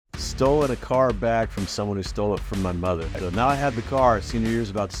stolen a car back from someone who stole it from my mother. So now I have the car, senior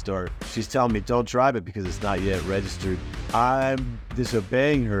year's about to start. She's telling me don't drive it because it's not yet registered. I'm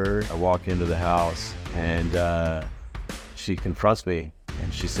disobeying her. I walk into the house and she confronts me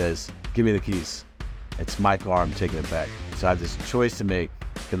and she says, give me the keys. It's my car, I'm taking it back. So I have this choice to make.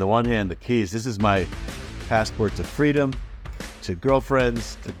 On the one hand, the keys, this is my passport to freedom, to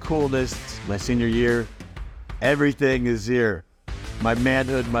girlfriends, to coolness, my senior year. Everything is here. My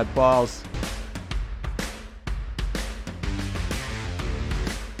manhood, my balls.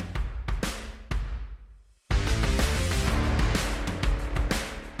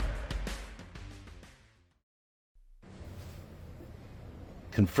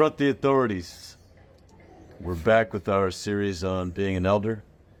 Confront the Authorities. We're back with our series on being an elder.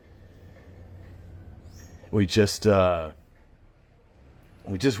 We just watched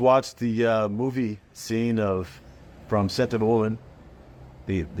the movie scene from Scent of a Woman,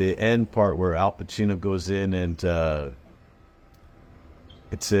 the end part where Al Pacino goes in and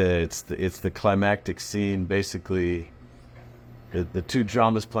it's the climactic scene. Basically, the two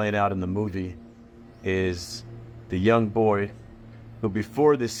dramas playing out in the movie is the young boy who,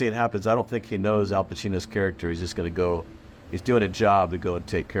 before this scene happens, I don't think he knows Al Pacino's character. He's just going to go, he's doing a job to go and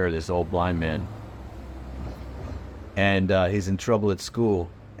take care of this old blind man. And he's in trouble at school,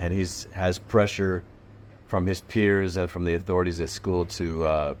 and has pressure from his peers and from the authorities at school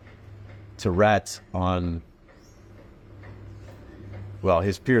to rat on, well,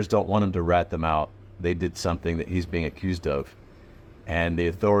 his peers don't want him to rat them out. They did something that he's being accused of. And the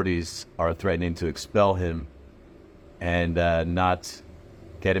authorities are threatening to expel him and not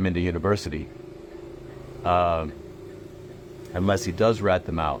get him into university unless he does rat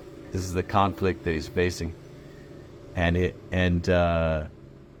them out. This is the conflict that he's facing. And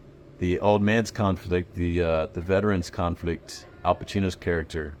the old man's conflict, the veteran's conflict, Al Pacino's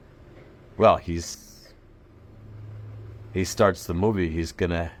character, well, he starts the movie. He's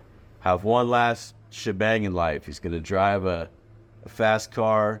gonna have one last shebang in life. He's gonna drive a fast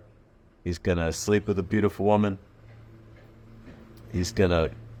car. He's gonna sleep with a beautiful woman. He's gonna,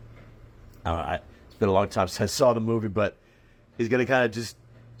 it's been a long time since I saw the movie, but he's gonna kind of just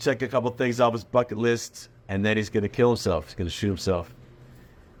check a couple things off his bucket list, and then he's gonna kill himself. He's gonna shoot himself.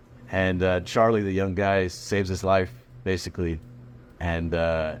 And Charlie, the young guy, saves his life, basically, and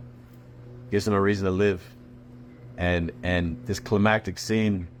gives him a reason to live. And this climactic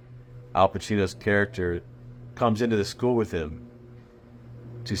scene, Al Pacino's character comes into the school with him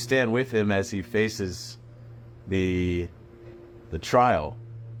to stand with him as he faces the trial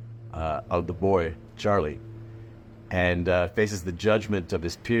of the boy, Charlie, and faces the judgment of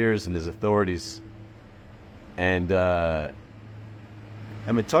his peers and his authorities. And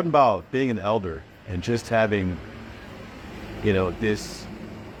I mean, talking about being an elder and just having, you know, this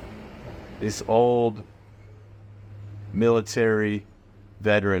old military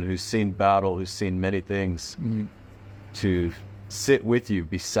veteran who's seen battle, who's seen many things, to sit with you,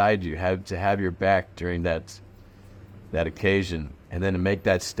 beside you, have your back during that occasion, and then to make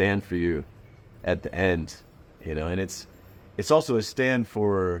that stand for you at the end, you know. And it's also a stand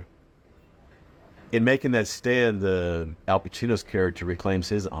for, in making that stand, Al Pacino's character reclaims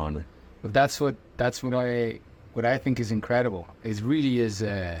his honor. But that's what I think is incredible. It really is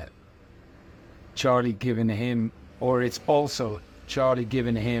Charlie giving him, or it's also Charlie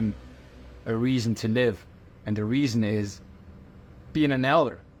giving him a reason to live, and the reason is being an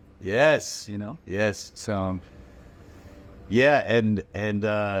elder. Yes, you know. Yes. So. Yeah, and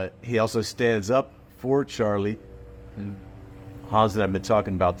he also stands up for Charlie. Hans and I have been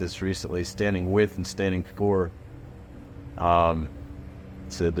talking about this recently, standing with and standing for.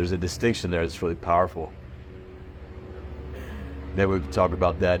 So there's a distinction there that's really powerful. Maybe we can talk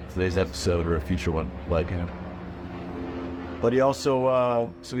about that in today's episode or a future one. But he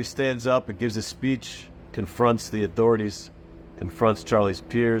also, so he stands up and gives a speech, confronts the authorities, confronts Charlie's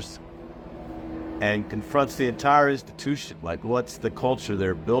peers, and confronts the entire institution. Like, what's the culture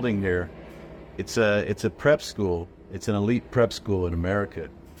they're building here? It's a prep school. It's an elite prep school in America.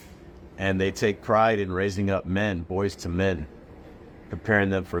 And they take pride in raising up men, boys to men, preparing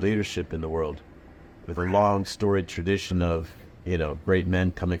them for leadership in the world, with a long storied tradition of, you know, great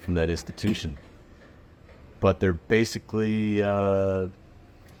men coming from that institution. But they're basically,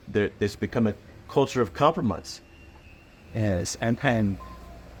 it's become a culture of compromise. Yes, and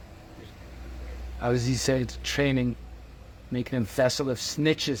as he said, training, making them vessel of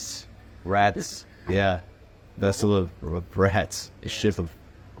snitches. Rats, yeah. Vessel of rats, a ship of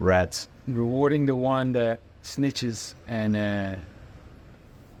rats. Rewarding the one that snitches and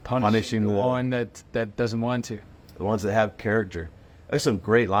punishing the one that doesn't want to. The ones that have character. There's some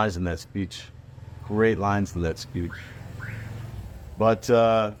great lines in that speech. Great lines in that speech. But,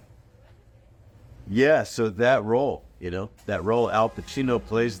 yeah, so that role, that role Al Pacino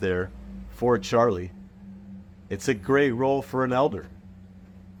plays there for Charlie, it's a great role for an elder.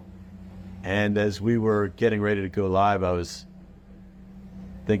 And as we were getting ready to go live, I was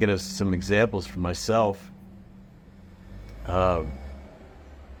thinking of some examples for myself. Probably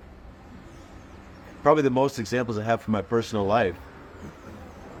the most examples I have from my personal life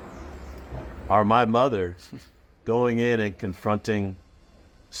are my mother going in and confronting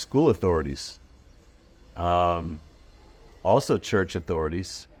school authorities, also church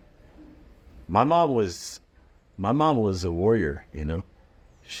authorities. My mom was a warrior,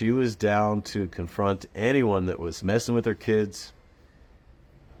 She was down to confront anyone that was messing with her kids.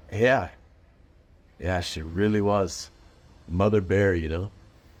 Yeah, she really was. Mother bear,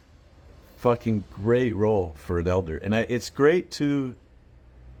 Fucking great role for an elder. And it's great to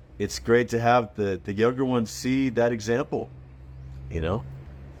have the younger ones see that example, You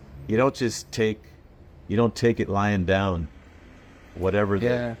don't just take it lying down, whatever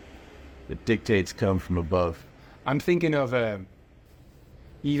the dictates come from above. I'm thinking of, I'm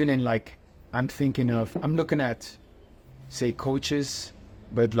looking at, say, coaches,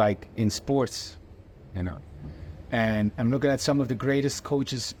 but like in sports, and I'm looking at some of the greatest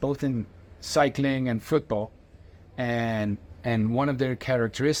coaches, both in cycling and football, and one of their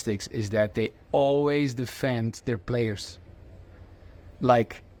characteristics is that they always defend their players.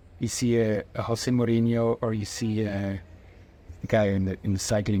 Like you see a Jose Mourinho, or you see a guy in the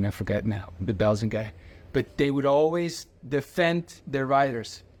cycling, I forget now, the Belgian guy, but they would always defend their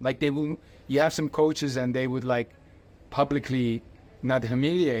riders. Like you have some coaches and they would like publicly not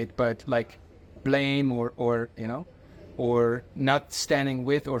humiliate, but like blame or not standing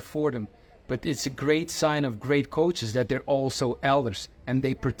with or for them. But it's a great sign of great coaches that they're also elders and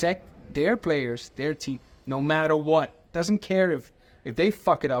they protect their players, their team, no matter what. Doesn't care if they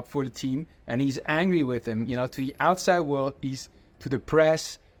fuck it up for the team and he's angry with them, to the outside world, he's to the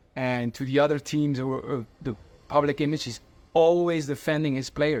press and to the other teams or the public image, he's always defending his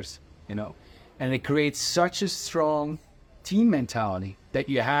players, and it creates such a strong team mentality that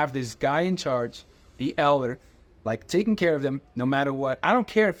you have this guy in charge, the elder, like taking care of them no matter what. I don't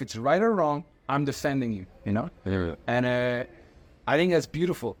care if it's right or wrong, I'm defending you, Yeah. And I think that's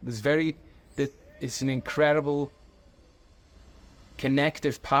beautiful. It's an incredible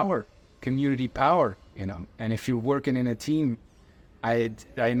connective power, community power, and if you're working in a team, I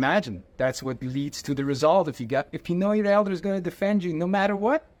imagine that's what leads to the result. If you know your elder is going to defend you no matter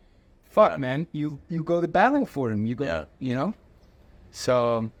what, fuck, man, you go to battle for him. You go,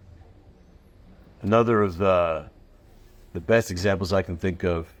 So another of the best examples I can think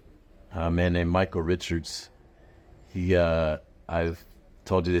of, a man named Michael Richards. I've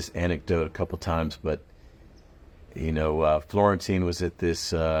told you this anecdote a couple times, but Florentine was at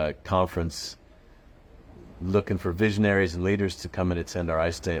this conference looking for visionaries and leaders to come and attend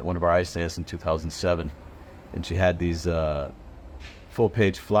one of our ice stands in 2007, and she had these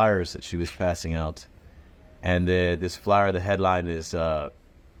full-page flyers that she was passing out, and this flyer, the headline is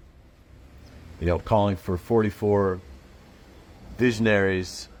calling for 44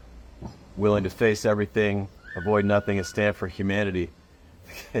 visionaries willing to face everything, avoid nothing, and stand for humanity.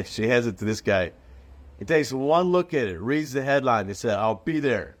 She hands it to this guy. He takes one look at it, reads the headline, and said, "I'll be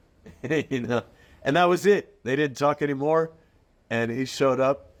there." And that was it. They didn't talk anymore, and he showed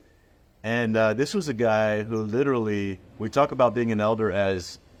up. And this was a guy who literally, we talk about being an elder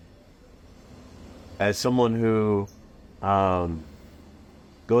as someone who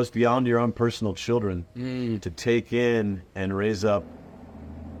goes beyond your own personal children to take in and raise up,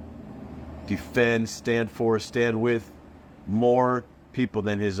 defend, stand for, stand with more people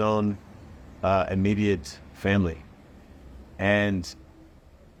than his own immediate family. And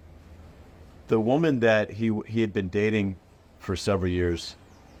the woman that he had been dating for several years,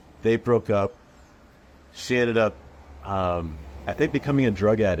 they broke up. She ended up, I think, becoming a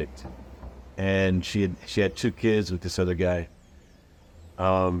drug addict, and she had 2 kids with this other guy,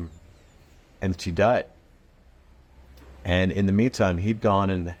 and she died. And in the meantime, he'd gone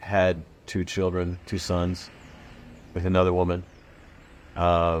and had 2 children, 2 sons, with another woman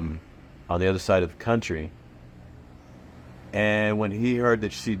on the other side of the country. And when he heard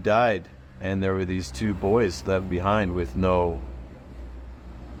that she died, and there were these 2 boys left behind with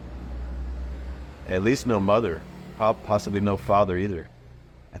at least no mother, possibly no father either.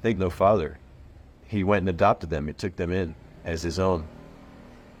 I think no father. He went and adopted them. He took them in as his own.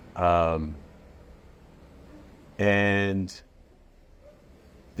 And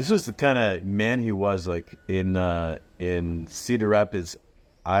this was the kind of man he was, like in in Cedar Rapids,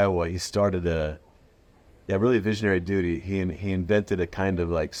 Iowa. He started really visionary dude. He invented a kind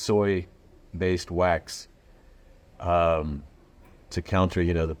of like soy-based wax to counter,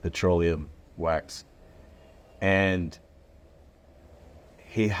 the petroleum wax. And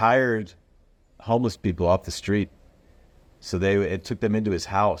he hired homeless people off the street. So it took them into his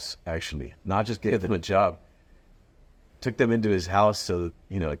house, actually, not just gave them a job. Took them into his house so,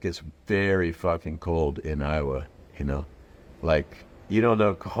 it gets very fucking cold in Iowa, Like, you don't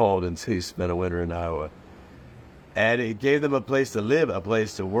know cold until you spend a winter in Iowa. And he gave them a place to live, a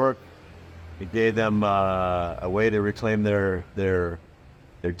place to work. He gave them a way to reclaim their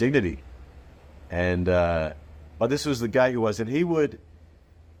dignity. And but this was the guy who was, and he would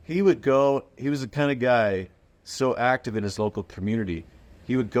go. He was the kind of guy so active in his local community.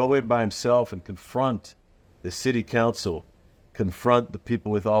 He would go in by himself and confront the city council, confront the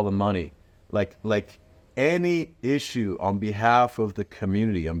people with all the money, like any issue on behalf of the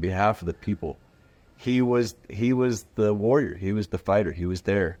community, on behalf of the people. He was the warrior. He was the fighter. He was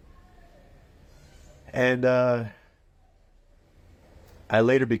there. And I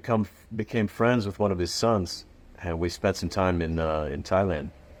later became friends with one of his sons, and we spent some time in Thailand.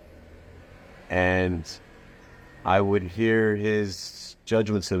 And I would hear his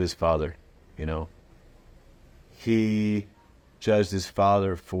judgments of his father. He judged his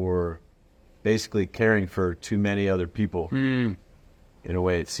father for basically caring for too many other people. In a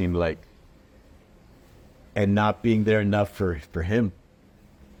way, it seemed like, and not being there enough for him.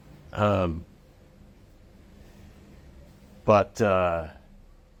 But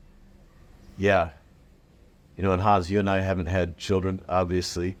yeah, and Hans, you and I haven't had children,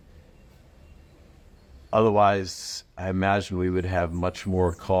 obviously. Otherwise, I imagine we would have much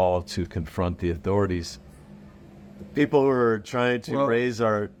more call to confront the authorities. People who are trying to raise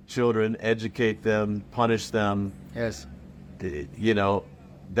our children, educate them, punish them. Yes.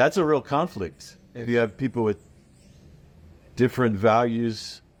 That's a real conflict. If you have people with different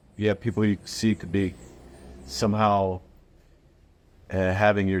values, you have people you see could be somehow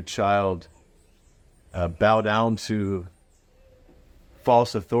having your child bow down to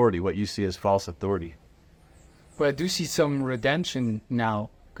false authority, what you see as false authority. Well, I do see some redemption now,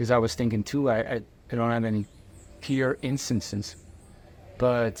 because I was thinking too, I don't have any clear instances,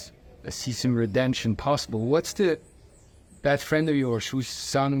 but I see some redemption possible. What's that friend of yours whose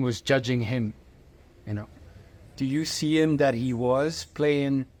son was judging him? Do you see him that he was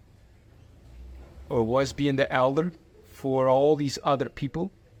playing or was being the elder for all these other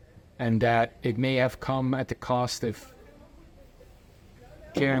people, and that it may have come at the cost of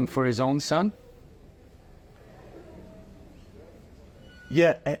caring for his own son?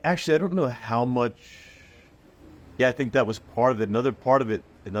 Yeah, actually, I don't know how much. Yeah, I think that was part of it.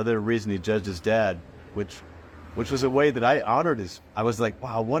 Another reason he judged his dad, which was a way that I honored I was like,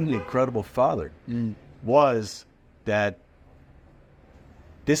 wow, what an incredible father. Was that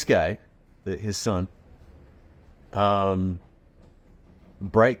this guy, his son,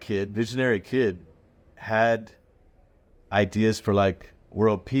 bright kid, visionary kid, had ideas for like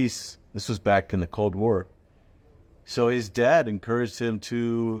world peace. This was back in the Cold War. So his dad encouraged him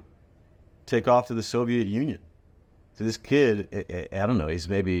to take off to the Soviet Union. So this kid, I don't know, he's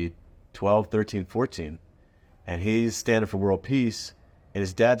maybe 12, 13, 14, and he's standing for world peace, and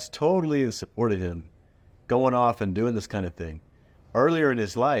his dad's totally in support of him going off and doing this kind of thing. Earlier in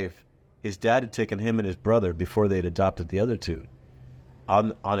his life, his dad had taken him and his brother, before they'd adopted the other two,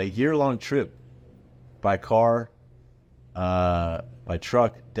 on a year-long trip by car, by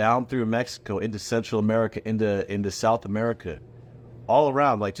truck, down through Mexico, into Central America, into South America, all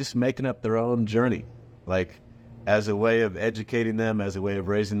around, like just making up their own journey, like as a way of educating them, as a way of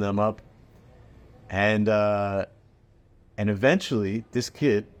raising them up. And eventually, this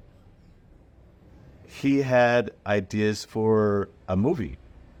kid, he had ideas for a movie,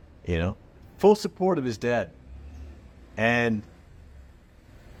 full support of his dad. And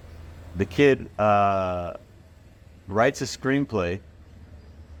the kid writes a screenplay,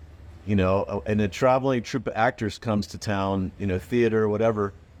 and a traveling troupe of actors comes to town, theater or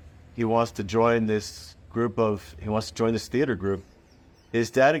whatever. He wants to join this theater group.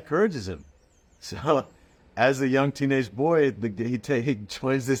 His dad encourages him. So as a young teenage boy, he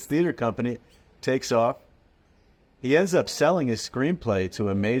joins this theater company, takes off. He ends up selling his screenplay to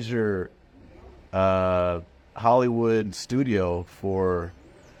a major Hollywood studio for,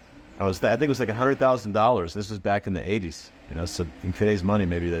 I think it was like $100,000. This was back in the 80s. So in today's money,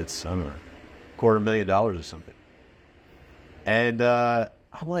 maybe that's, I don't know, $250,000 or something. And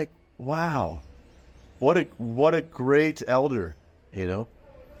I'm like, wow, what a great elder,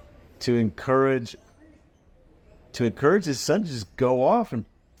 to encourage to encourage his son to just go off and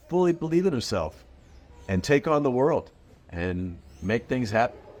fully believe in himself and take on the world and make things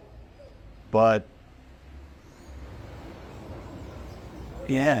happen. But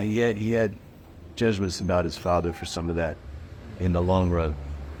yeah, he had judgments about his father for some of that in the long run.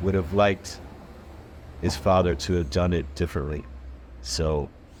 Would have liked his father to have done it differently. So,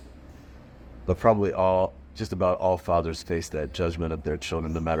 but probably just about all fathers face that judgment of their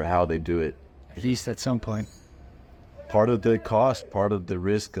children, no matter how they do it. At least at some point. Part of the cost, part of the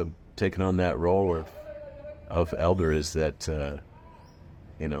risk of taking on that role of elder is that,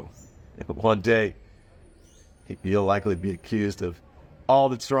 one day you'll likely be accused of all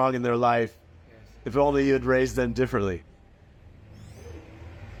that's wrong in their life. If only you had raised them differently.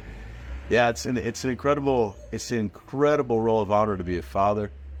 Yeah, it's an incredible role of honor to be a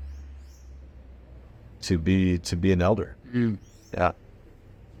father, to be an elder. Mm. Yeah.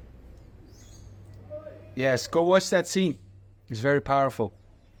 Yes, go watch that scene. It's very powerful.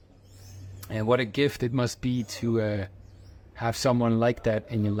 And what a gift it must be to have someone like that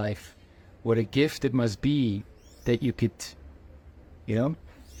in your life. What a gift it must be that you could,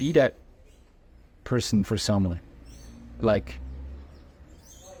 be that person for someone. Like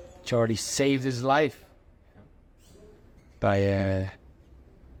Charlie saved his life by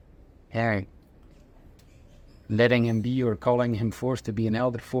letting him be, or calling him forth to be an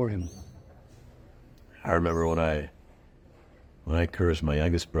elder for him. I remember when I encouraged my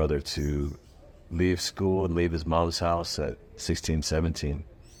youngest brother to leave school and leave his mom's house at 16, 17,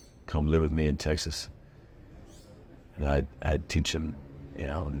 come live with me in Texas. And I'd teach him,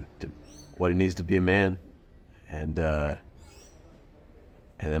 what he needs to be a man. And then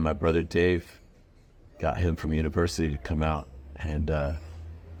my brother Dave got him from university to come out. And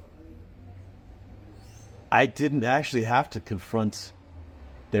I didn't actually have to confront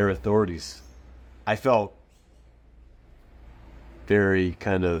their authorities. I felt very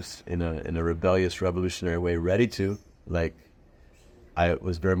kind of in a rebellious, revolutionary way ready to. Like, I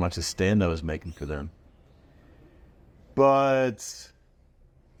was very much a stand I was making for them. But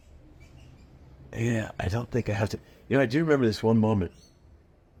yeah, I don't think I have to. I do remember this one moment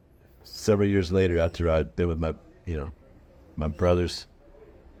several years later after I'd been with my brothers.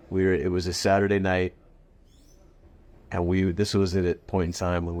 It was a Saturday night, and this was at a point in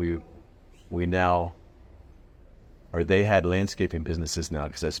time when they had landscaping businesses now,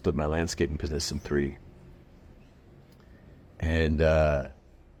 because I split my landscaping business in three. And there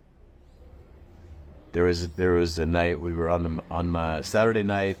was a night we were on my Saturday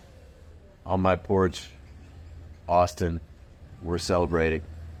night on my porch, Austin. We're celebrating,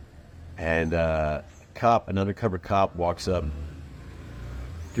 and an undercover cop walks up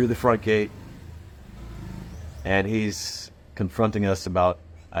through the front gate, and he's confronting us about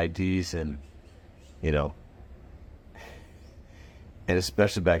IDs and and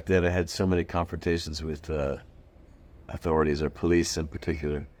especially back then, I had so many confrontations with authorities, or police in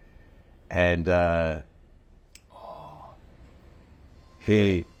particular. And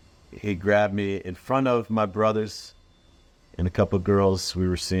he grabbed me in front of my brothers and a couple of girls we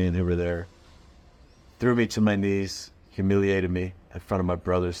were seeing who were there, threw me to my knees, humiliated me in front of my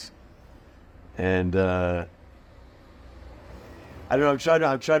brothers. And I don't know,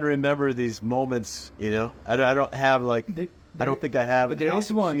 I'm trying to remember these moments, I don't have I don't think I have. But there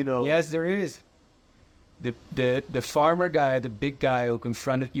is one. Yes, there is. The farmer guy, the big guy who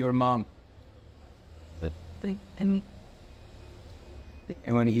confronted your mom. And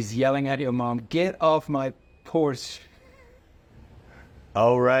when he's yelling at your mom, "Get off my porch."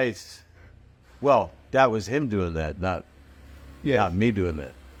 Oh, right. Well, that was him doing that, not me doing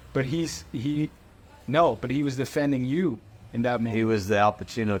that. But he was defending you in that moment. He was the Al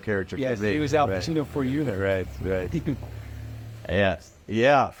Pacino character. Yes, he was Al Pacino for you. Right.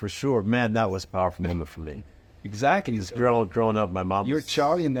 Yeah, for sure. Man, that was a powerful moment for me. Exactly. Growing up, my mom. You're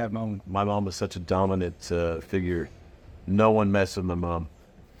Charlie in that moment. My mom was such a dominant figure. No one messed with my mom.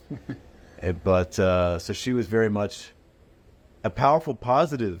 But so she was very much a powerful,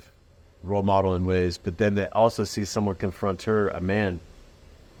 positive role model in ways. But then to also see someone confront her, a man,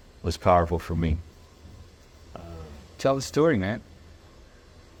 was powerful for me. Tell the story, man.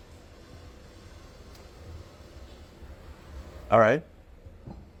 All right.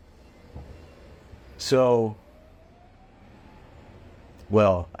 So,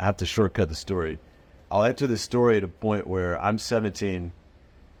 I have to shortcut the story. I'll enter the story at a point where I'm 17,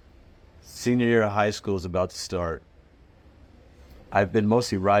 senior year of high school is about to start. I've been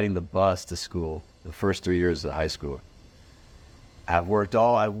mostly riding the bus to school the first 3 years of high school. I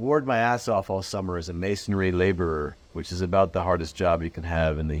wore my ass off all summer as a masonry laborer, which is about the hardest job you can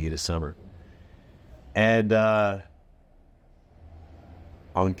have in the heat of summer. And I'm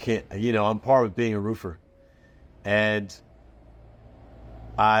part of being a roofer, and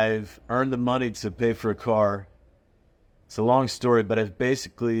I've earned the money to pay for a car. It's a long story, but I've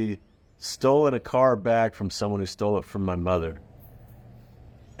basically stolen a car back from someone who stole it from my mother.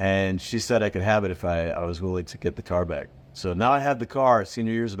 And she said I could have it if I was willing to get the car back. So now I have the car.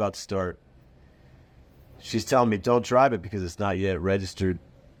 Senior year's about to start. She's telling me don't drive it because it's not yet registered.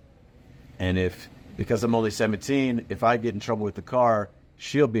 And because I'm only 17, if I get in trouble with the car,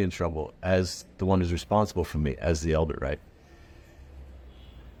 she'll be in trouble as the one who's responsible for me, as the elder, right?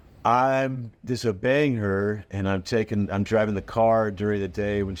 I'm disobeying her, and I'm driving the car during the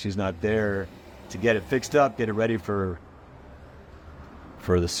day when she's not there to get it fixed up, get it ready for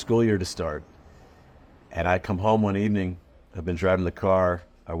the school year to start. And I come home one evening, I've been driving the car,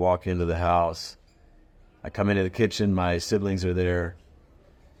 I walk into the house, I come into the kitchen, my siblings are there,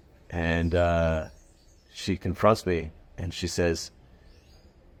 and she confronts me, and she says,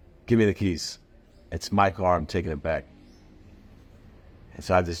 "Give me the keys. It's my car, I'm taking it back." And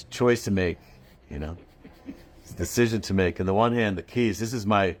so I have this choice to make, this decision to make. On the one hand, the keys, this is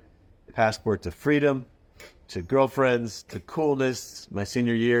my passport to freedom, to girlfriends, to coolness, my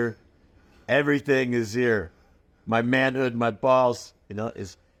senior year. Everything is here. My manhood, my balls,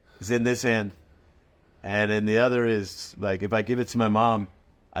 is in this hand. And in the other is, like, if I give it to my mom,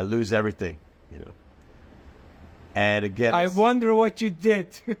 I lose everything, And again, I wonder what you did.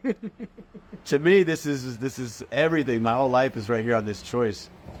 to me, this is everything. My whole life is right here on this choice.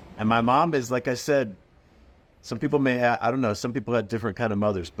 And my mom is, like I said, some people I don't know, some people had different kind of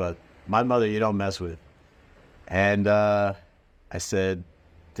mothers, but my mother, you don't mess with. And I said,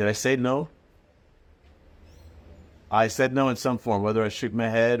 did I say no? I said no in some form, whether I shook my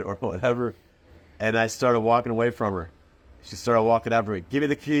head or whatever. And I started walking away from her. She started walking after me. "Give me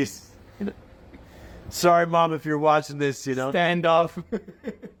the keys." Sorry, Mom, if you're watching this, Stand off.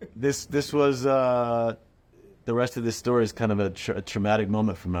 This was, the rest of this story is kind of a traumatic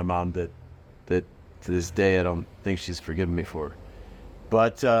moment for my mom that to this day I don't think she's forgiven me for.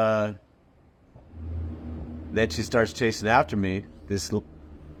 But then she starts chasing after me, this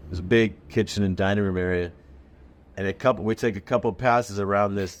big kitchen and dining room area. And we take a couple passes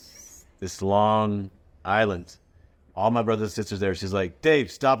around this long island. All my brothers and sisters there. She's like, "Dave,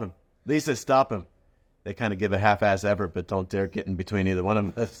 stop him. Lisa, stop him." They kind of give a half-ass effort, but don't dare get in between either one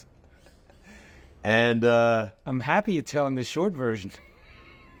of us. And I'm happy you're telling the short version.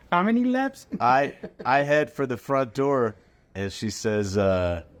 How many laps? I head for the front door, and she says,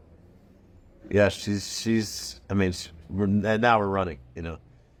 "Yeah, now we're running,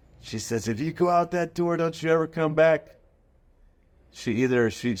 She says, "If you go out that door, don't you ever come back." She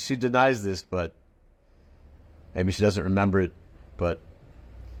denies this, but maybe she doesn't remember it, but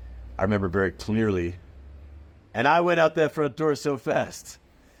I remember very clearly. And I went out that front door so fast,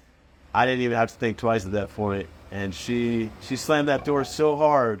 I didn't even have to think twice at that point. And she slammed that door so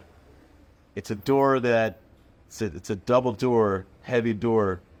hard. It's a door it's a double door, heavy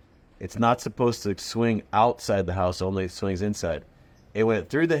door. It's not supposed to swing outside the house, only it swings inside. It went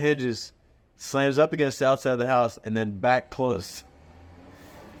through the hinges, slams up against the outside of the house, and then back closed.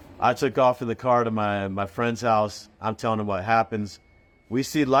 I took off in the car to my friend's house. I'm telling him what happens. We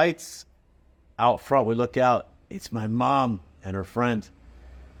see lights out front. We look out. It's my mom and her friend.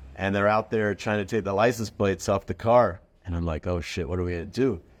 And they're out there trying to take the license plates off the car. And I'm like, oh, shit, what are we going to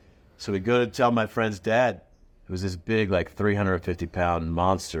do? So we go to tell my friend's dad, who's this big, like 350-pound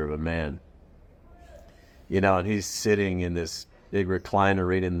monster of a man. And he's sitting in this big recliner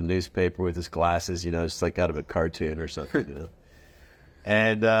reading the newspaper with his glasses, it's like out of a cartoon or something,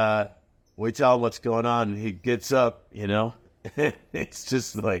 And we tell him what's going on, and he gets up, It's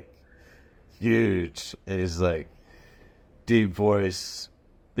just like huge. And he's like deep voice,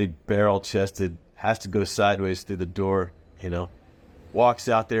 big barrel chested, has to go sideways through the door, walks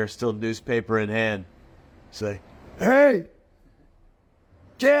out there, still newspaper in hand. Say, "Hey,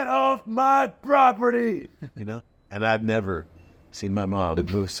 get off my property," and I've never seen my mom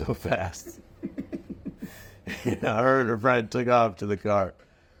move so fast. Her and her friend took off to the car,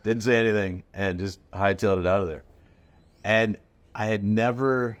 didn't say anything, and just hightailed it out of there. And I had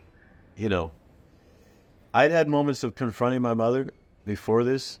never, I'd had moments of confronting my mother before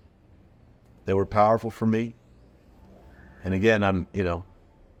this that were powerful for me. And again,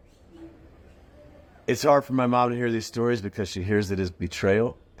 it's hard for my mom to hear these stories because she hears it as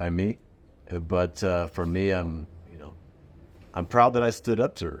betrayal by me. But for me, I'm proud that I stood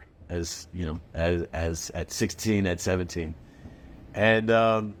up to her as at 16, at 17.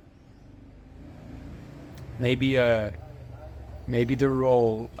 And maybe the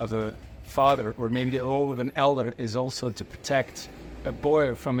role of a father, or maybe the role of an elder, is also to protect a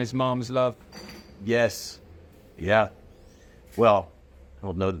boy from his mom's love. Yes. Yeah. Well,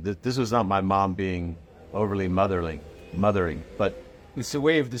 no, this was not my mom being overly mothering, but It's a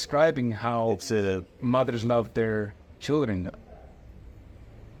way of describing how it's a mothers love their children.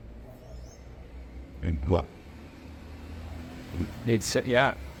 what? It's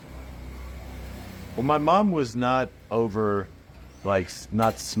yeah. Well, my mom was not not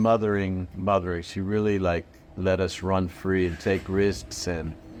mothering. She really let us run free and take risks,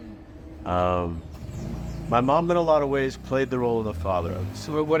 and my mom in a lot of ways played the role of the father.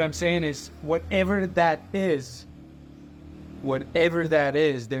 So what I'm saying is, whatever that is,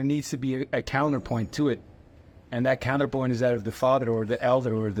 there needs to be a counterpoint to it, and that counterpoint is that of the father or the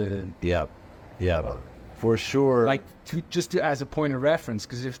elder or the Yeah, for sure. Just as a point of reference,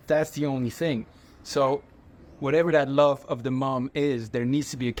 because if that's the only thing, so whatever that love of the mom is, there needs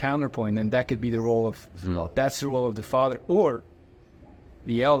to be a counterpoint, and that could be the role of that's the role of the father or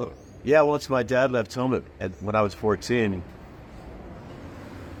the elder. Yeah, once my dad left home when I was 14,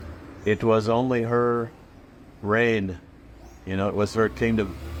 it was only her reign. It was her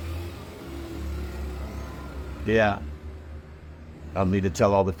kingdom. Yeah. I'll need to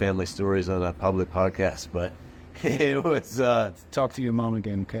tell all the family stories on a public podcast, but it was... Talk to your mom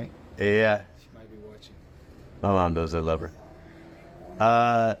again, okay? Yeah. She might be watching. My mom knows I love her.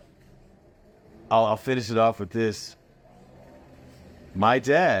 I'll finish it off with this. My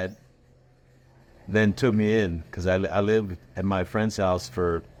dad then took me in, because I lived at my friend's house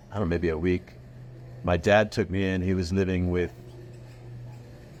for, I don't know, maybe a week. My dad took me in. He was living with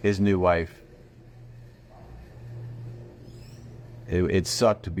his new wife. It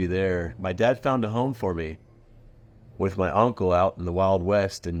sucked to be there. My dad found a home for me with my uncle out in the Wild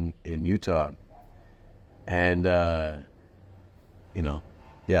West in Utah. And,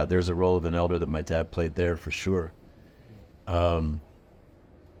 there's a role of an elder that my dad played there for sure. Took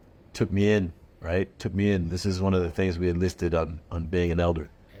me in, right? Took me in. This is one of the things we had listed on being an elder.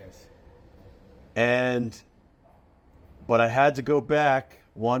 Yes. But I had to go back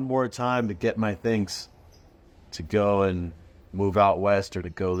one more time to get my things to go and move out west or to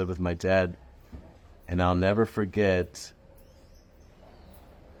go live with my dad. And I'll never forget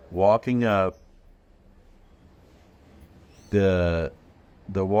walking up the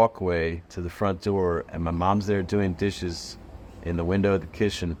walkway to the front door, and my mom's there doing dishes in the window of the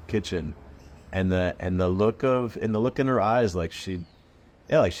kitchen, and the look in her eyes, like she'd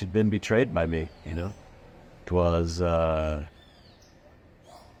been betrayed by me. It was a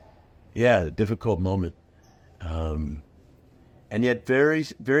difficult moment, and yet very,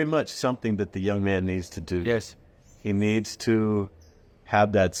 very much something that the young man needs to do. Yes, he needs to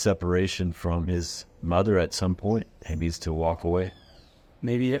have that separation from his mother at some point. He needs to walk away.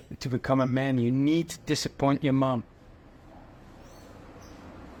 Maybe to become a man, you need to disappoint your mom.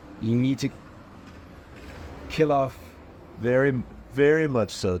 You need to kill off. Very, very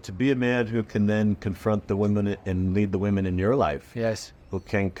much so. To be a man who can then confront the women and lead the women in your life. Yes. Who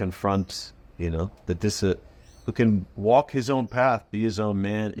can confront, who can walk his own path, be his own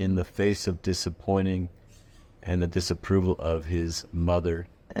man in the face of disappointing and the disapproval of his mother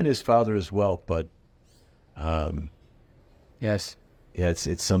and his father as well. But, yes. Yeah,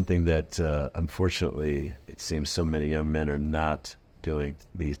 it's something that, unfortunately, it seems so many young men are not doing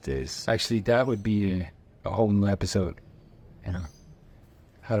these days. Actually, that would be a whole new episode.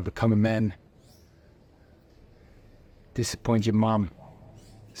 How to become a man. Disappoint your mom.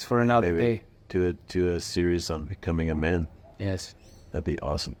 It's for another day. Do a series on becoming a man. Yes. That'd be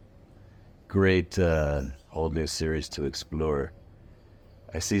awesome. Great whole new series to explore.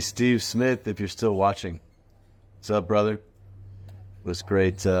 I see Steve Smith, if you're still watching. What's up, brother? It was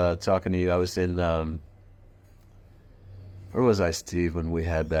great talking to you. I was in, where was I, Steve, when we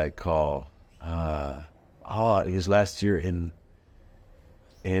had that call? It was last year in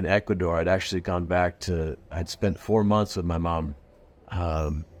Ecuador. I'd actually gone back I'd spent 4 months with my mom,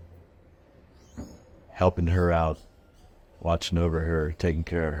 helping her out, watching over her, taking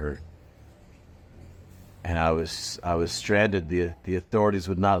care of her. And I was stranded. The authorities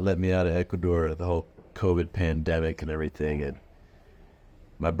would not let me out of Ecuador, the whole COVID pandemic and everything. And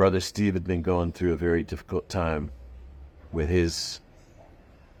my brother Steve had been going through a very difficult time with his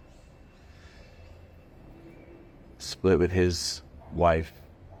split with his wife.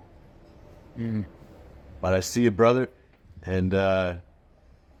 But I see you, brother, and the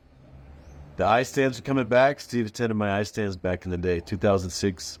eye stands are coming back. Steve attended my eye stands back in the day,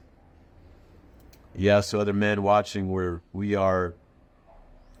 2006. Yeah, so other men watching, we are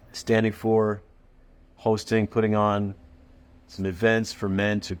standing for, hosting, putting on some events for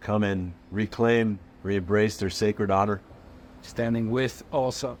men to come and reclaim, re-embrace their sacred honor. Standing with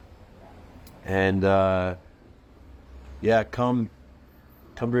also. And come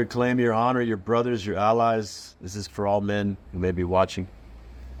reclaim your honor, your brothers, your allies. This is for all men who may be watching.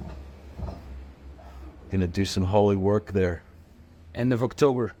 Gonna do some holy work there. End of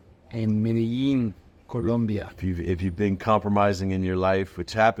October in Medellin, Colombia. If you've been compromising in your life,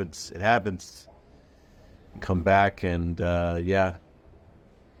 which happens, it happens. Come back and Yeah,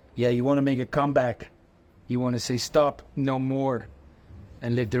 you want to make a comeback. You want to say stop, no more,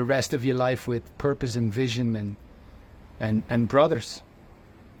 and live the rest of your life with purpose and vision and brothers.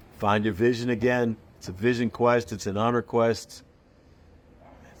 Find your vision again. It's a vision quest. It's an honor quest.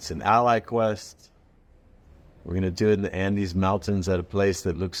 It's an ally quest. We're going to do it in the Andes Mountains at a place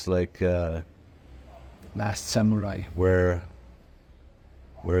that looks like Last Samurai. where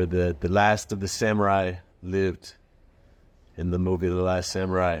the last of the samurai lived in the movie The Last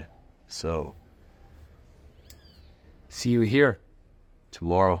Samurai. So See you here.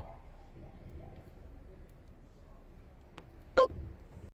 tomorrow.